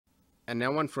And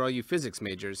now one for all you physics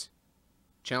majors.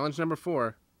 Challenge number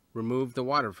 4, remove the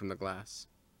water from the glass.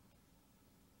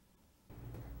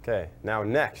 Okay, now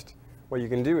next, what you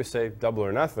can do is say double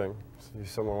or nothing, so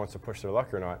if someone wants to push their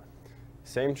luck or not.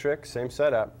 Same trick, same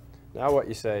setup. Now what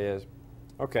you say is,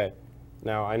 okay,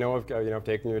 now I know I've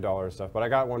taken your $1 and stuff, but I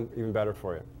got one even better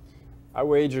for you. I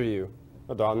wager you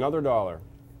another $1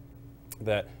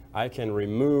 that I can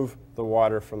remove the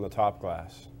water from the top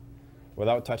glass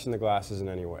without touching the glasses in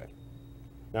any way.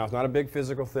 Now, it's not a big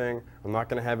physical thing. I'm not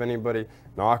going to have anybody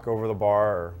knock over the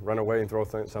bar or run away and throw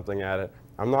something at it.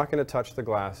 I'm not going to touch the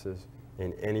glasses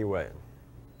in any way.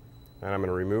 And I'm going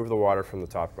to remove the water from the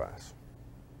top glass.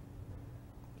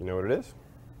 You know what it is?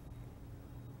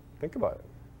 Think about it.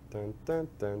 Dun, dun,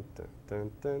 dun, dun,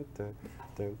 dun, dun, dun,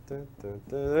 dun, dun, dun,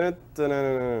 dun, dun,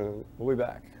 dun. We'll be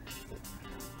back.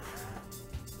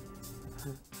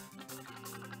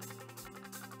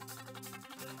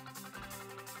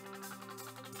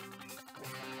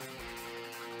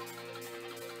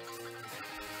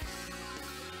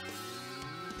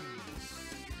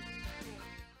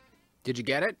 Did you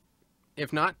get it?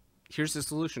 If not, here's the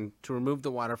solution to remove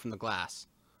the water from the glass.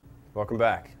 Welcome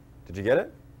back. Did you get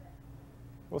it?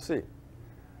 We'll see.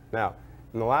 Now,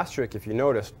 in the last trick, if you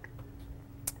noticed,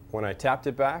 when I tapped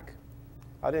it back,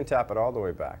 I didn't tap it all the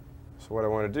way back. So what I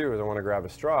want to do is I want to grab a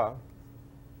straw,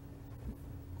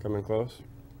 come in close,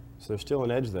 so there's still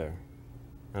an edge there,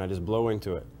 and I just blow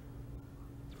into it.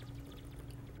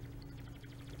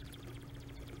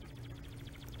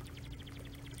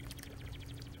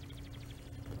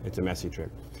 It's a messy trick.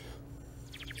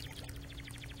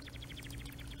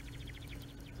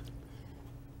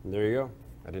 And there you go.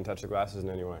 I didn't touch the glasses in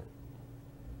any way.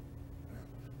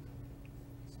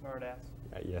 Smart ass.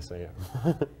 Yes, I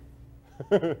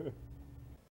am.